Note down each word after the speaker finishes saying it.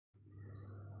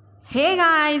Hey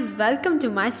guys, welcome to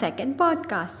my second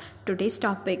podcast. Today's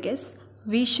topic is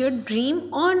we should dream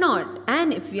or not,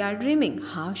 and if we are dreaming,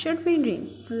 how should we dream?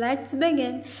 So let's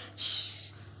begin. Shh,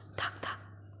 thak thak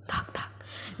thak thak.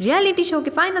 Reality show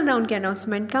के final round के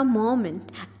announcement का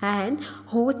moment and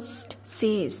host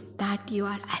says that you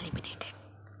are eliminated.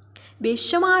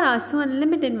 बेशुमार आंसू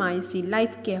unlimited मायूसी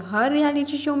life के हर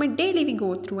reality show में daily we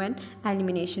go through an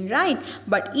elimination right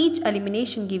but each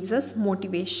elimination gives us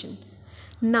motivation.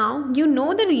 Now you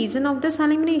know the reason of this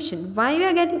elimination, why we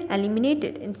are getting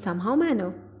eliminated in somehow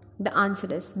manner. The answer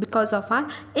is because of our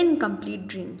incomplete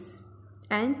dreams.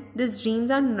 And these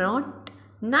dreams are not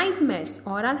nightmares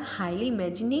or are highly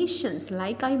imaginations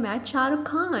like I met Shah Rukh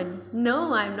Khan. No,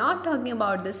 I am not talking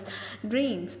about this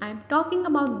dreams. I am talking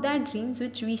about that dreams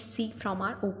which we see from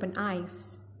our open eyes.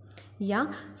 Yeah,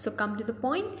 so come to the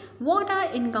point. What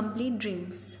are incomplete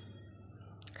dreams?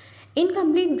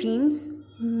 Incomplete dreams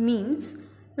means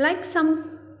like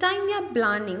sometime we are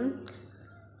planning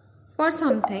for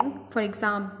something. For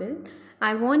example,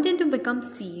 I wanted to become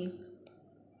CA,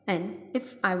 and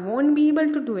if I won't be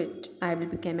able to do it, I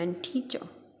will become a teacher.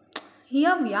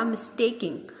 Here we are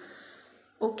mistaking.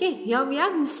 Okay, here we are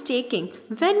mistaking.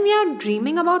 When we are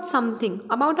dreaming about something,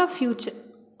 about our future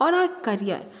or our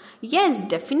career, yes,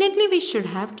 definitely we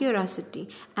should have curiosity,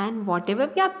 and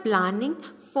whatever we are planning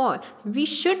for, we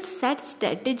should set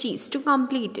strategies to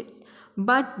complete it.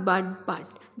 But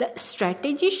the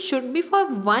strategy should be for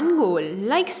one goal,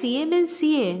 like CA means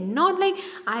CA, not like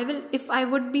if I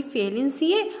would be fail in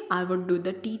CA, I would do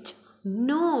the teacher.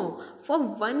 No, for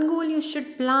one goal you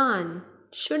should plan,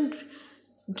 should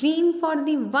dream for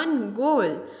the one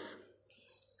goal.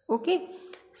 Okay,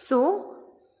 so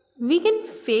we can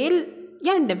fail,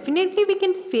 yeah, definitely we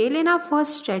can fail in our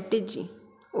first strategy.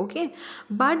 Okay,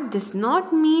 but this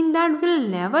not mean that we'll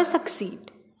never succeed.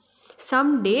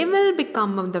 Someday we'll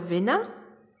become the winner,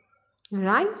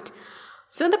 right?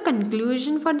 So the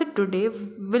conclusion for the today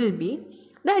will be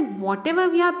that whatever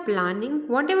we are planning,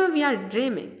 whatever we are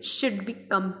dreaming should be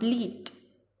complete.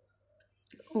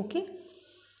 Okay,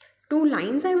 2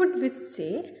 lines I would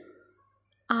say.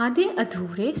 आधे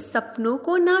अधूरे सपनों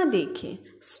को ना देखें,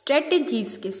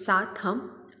 strategies के साथ हम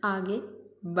आगे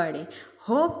बढ़े.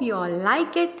 Hope you all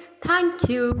like it. Thank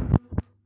you.